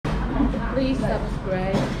please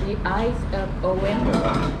subscribe the eyes of Owen.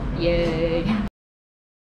 Yay!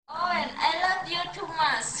 Owen, I love you too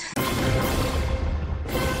much.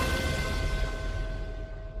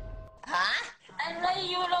 Huh? I love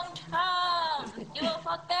you long time. You will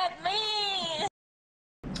forget me.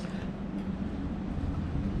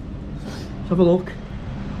 Let's have a look.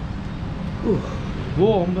 Ooh,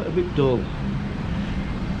 warm but a bit dull.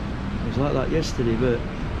 It was like that yesterday, but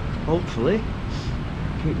hopefully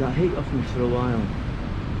keep that heat off me for a while.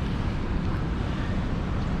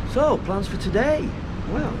 So, plans for today?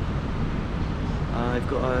 Well, I've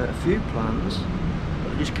got a few plans,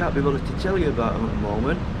 but I just can't be bothered to tell you about them at the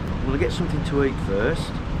moment. I'm going to get something to eat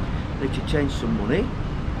first. I need to change some money.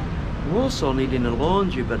 I'm also needing a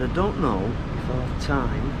laundry, but I don't know if I'll have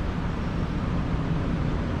time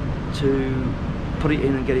to put it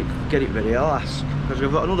in and get it ready. I'll ask, because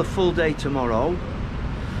I've got another full day tomorrow,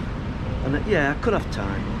 and yeah, I could have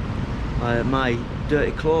time. My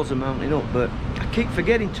dirty clothes are mounting up, but I keep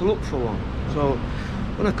forgetting to look for one. So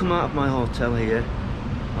when I come out of my hotel here,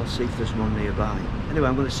 I'll see if there's one nearby. Anyway,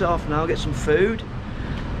 I'm going to set off now, get some food,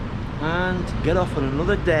 and get off on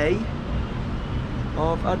another day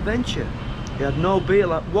of adventure. I had no beer,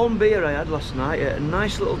 like one beer I had last night at a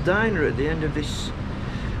nice little diner at the end of this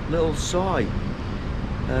little soy.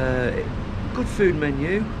 Good food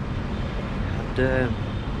menu. Had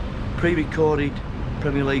pre-recorded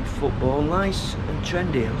Premier League football, nice and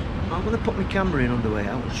trendy. I'm going to put my camera in on the way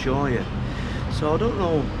out and show you. So I don't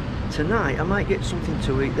know, tonight I might get something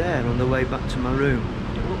to eat there on the way back to my room.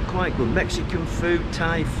 It looked quite good. Mexican food,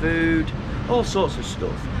 Thai food, all sorts of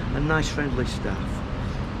stuff, and nice friendly staff.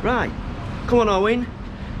 Right, come on Owen,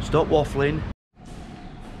 stop waffling.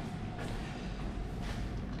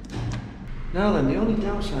 Now then, the only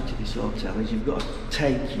downside to this hotel is you've got to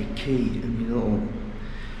take your key and your little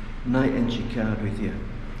night entry card with you.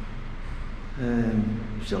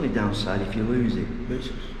 It's the only downside if you lose it, but it's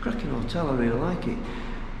a cracking hotel, I really like it.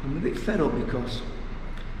 I'm a bit fed up because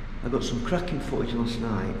I got some cracking footage last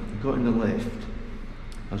night. I got in the lift,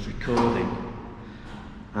 I was recording,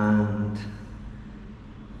 and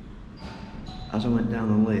as I went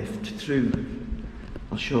down the lift through,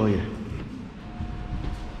 I'll show you.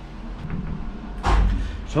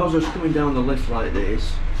 So as I was coming down the lift like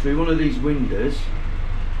this, through one of these windows,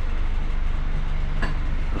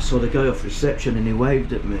 I saw the guy off reception and he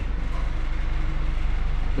waved at me.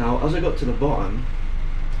 Now as I got to the bottom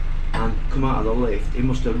and come out of the lift, he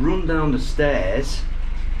must have run down the stairs,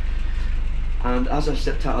 and as I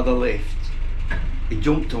stepped out of the lift, he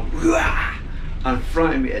jumped on and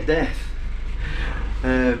frightened me to death.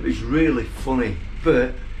 It's really funny,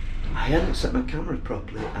 but I hadn't set my camera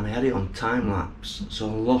properly and I had it on time lapse, so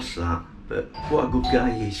I lost that. But what a good guy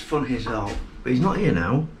he is, funny as hell. But he's not here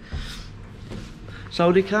now.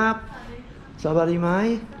 Saudi Cap, Sabari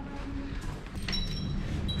Mai.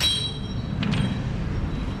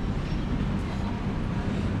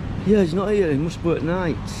 Yeah, he's not here, he must work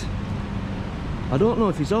nights. I don't know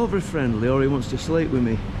if he's over friendly or he wants to sleep with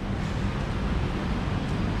me.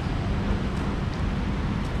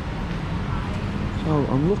 So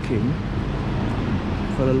I'm looking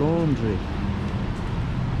for a laundry.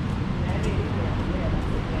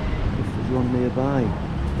 If there's one nearby.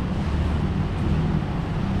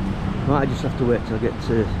 Might just have to wait till I get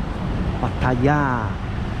to Pattaya.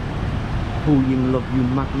 Huying love you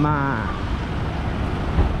magma.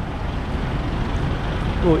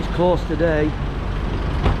 Oh, it's closed today.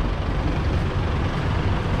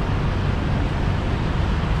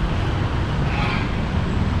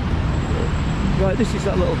 Right, this is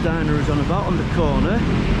that little diner who's on about on the corner.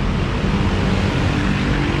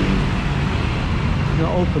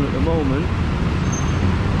 Not open at the moment.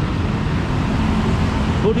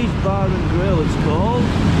 Buddy's Bar and Grill it's called.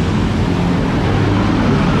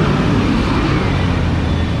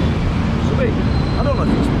 It's a bit, I don't know if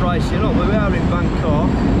it's pricey or not, but we are in Bangkok.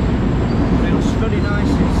 It looks very nice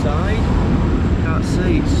inside. Can't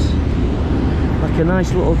see, it's like a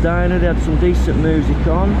nice little diner. They had some decent music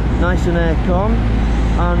on, nice and aircon,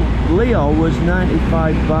 and Leo was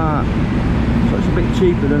 95 baht, so it's a bit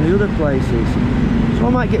cheaper than the other places. So I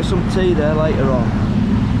might get some tea there later on.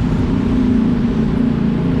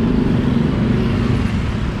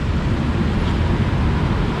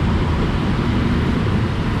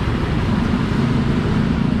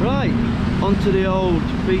 Onto the old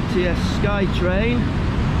BTS SkyTrain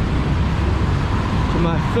to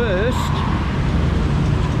my first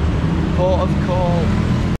port of call.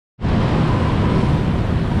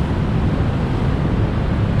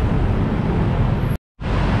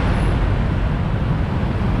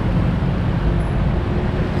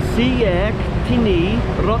 Siak Tini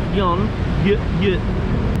Rotyon, yeah.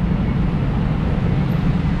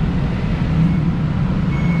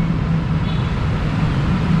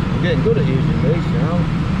 I'm getting good at using these now.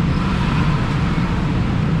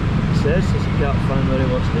 It says he can't find where he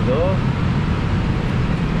wants to go.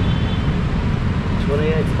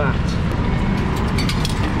 28 baht.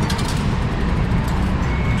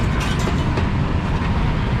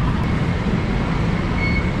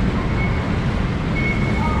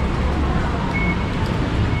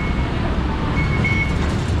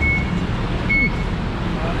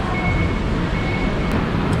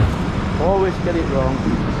 Always get it wrong.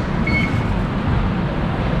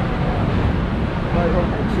 Right, on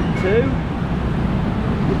exit 2.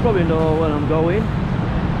 You probably know where I'm going.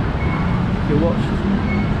 If you watched the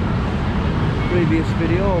previous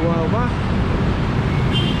video a while back.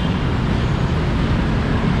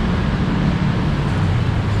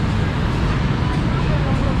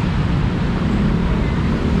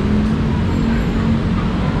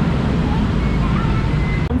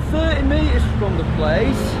 I'm 30 metres from the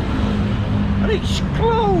place. And it's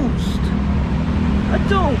closed! I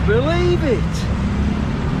don't believe it!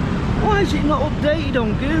 Why is it not updated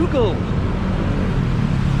on Google?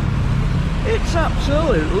 It's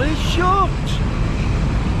absolutely shut!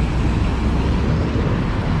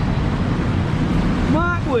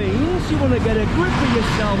 Mark Wiens, you want to get a grip of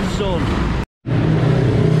yourself, son!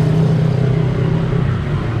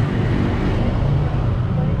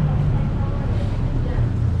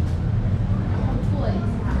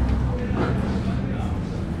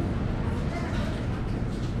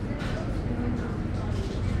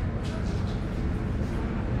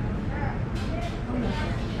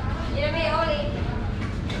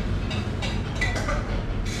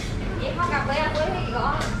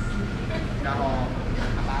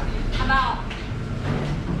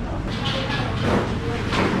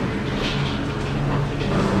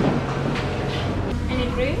 Any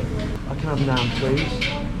drink? I can have naan, please.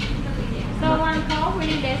 So one Coke,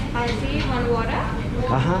 really less spicy, one water,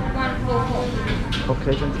 one Coke.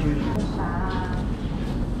 Okay, thank you.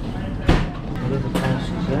 What are the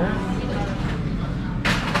prices there?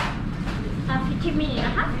 50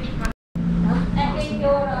 minutes,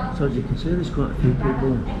 So as you can see, there's quite a few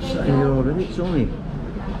people sat in here already. It's only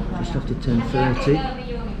just after 10:30.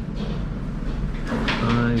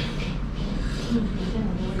 I've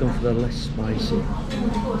gone for the less spicy.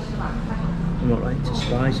 I'm not right into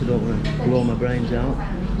spice, I don't want to blow my brains out.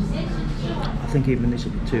 I think even this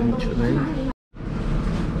will be too much for me.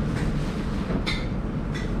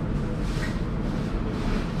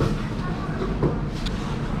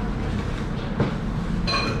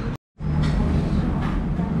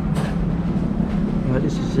 Right,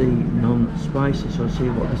 this is the non-spicy, so I'll see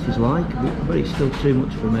what this is like, but it's still too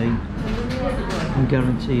much for me. I can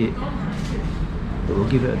guarantee it, but we'll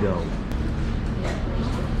give it a go.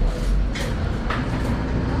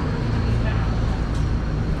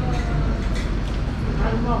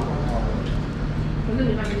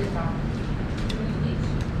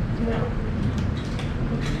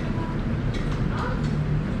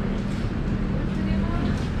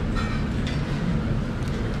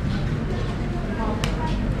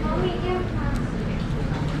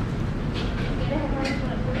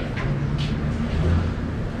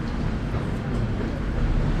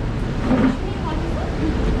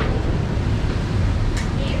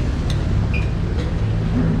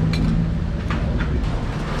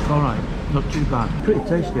 Alright, not too bad. Pretty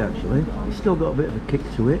tasty actually. It's still got a bit of a kick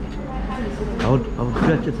to it. I would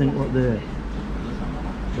dread to think what the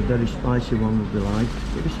very spicy one would be like.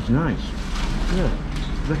 But this is nice. Yeah,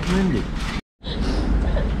 recommended.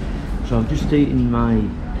 So I've just eaten my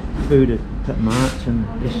food at Phet Mark and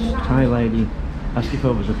this Thai lady asked if I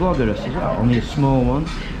was a vlogger. I said, oh, only a small one.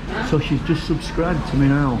 So she's just subscribed to me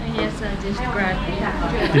now. Yes, I subscribed.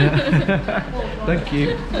 Yeah. Thank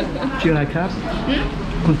you. Chirai Kap?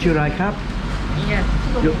 Chirai Kap? Yes.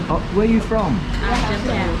 Where are you from?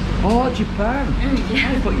 Japan. Oh, Japan.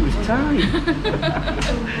 Yeah. I thought you was Thai.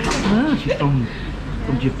 No, she's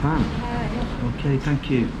from Japan. Okay, thank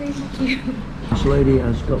you. Thank you. This lady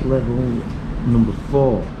has got level number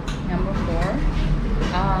 4. Number 4.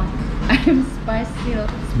 I'm spicy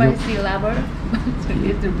lover, but a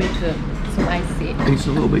little bit spicy. It's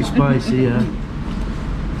a little bit spicy, yeah.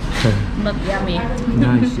 But yummy.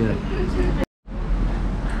 Nice, yeah.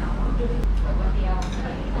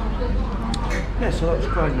 Yeah, so that was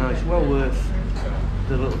quite nice. Well worth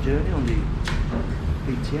the little journey on the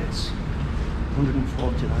BTS.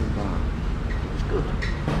 149 baht. It's good.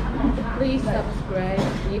 Please subscribe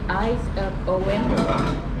the Eyes of Owen.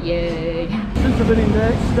 Yay. Since I've been in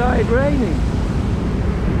there, it started raining.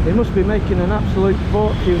 They must be making an absolute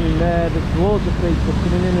fortune in there. There's loads of people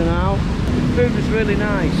coming in and out. The food was really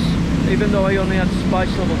nice, even though I only had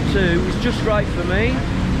spice level 2. It's just right for me.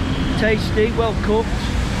 Tasty, well cooked.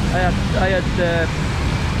 I had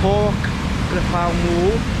pork and a pound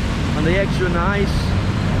more, and the eggs were nice.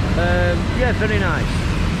 Yeah, very nice.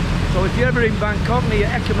 So if you're ever in Bangkok near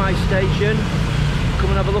Ekamai station, come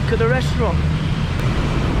and have a look at the restaurant.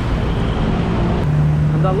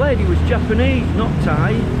 And that lady was Japanese, not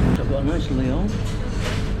Thai. I've got a nice Leo.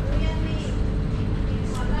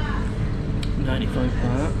 95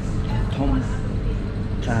 baht. Tom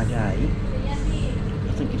Tadai,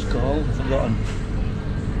 I think it's called. I've forgotten.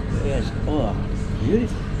 Yes. Oh,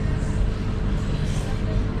 beautiful.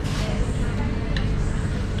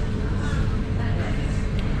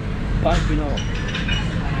 Piping up.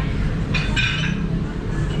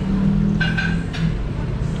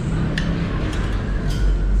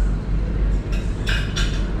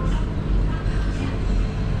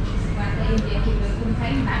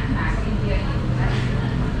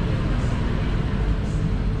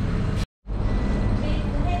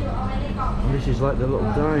 This is like the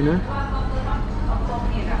little diner.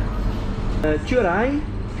 Chưa đấy?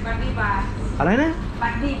อะไรนะ?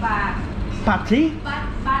 Party?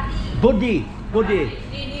 Body.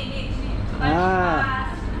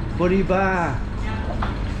 Buddy bar.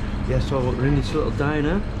 Yeah, so we're in this little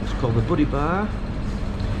diner. It's called the Buddy Bar.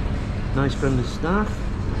 Nice friendly staff.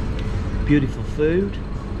 Beautiful food.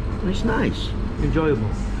 And it's nice.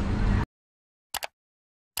 Enjoyable.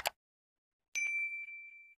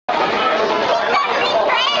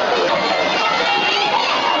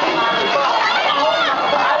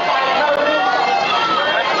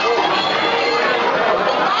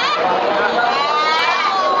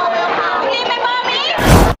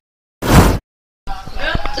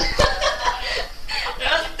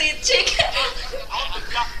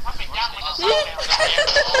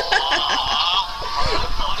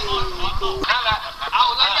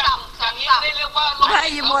 Why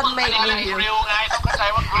you won't make me?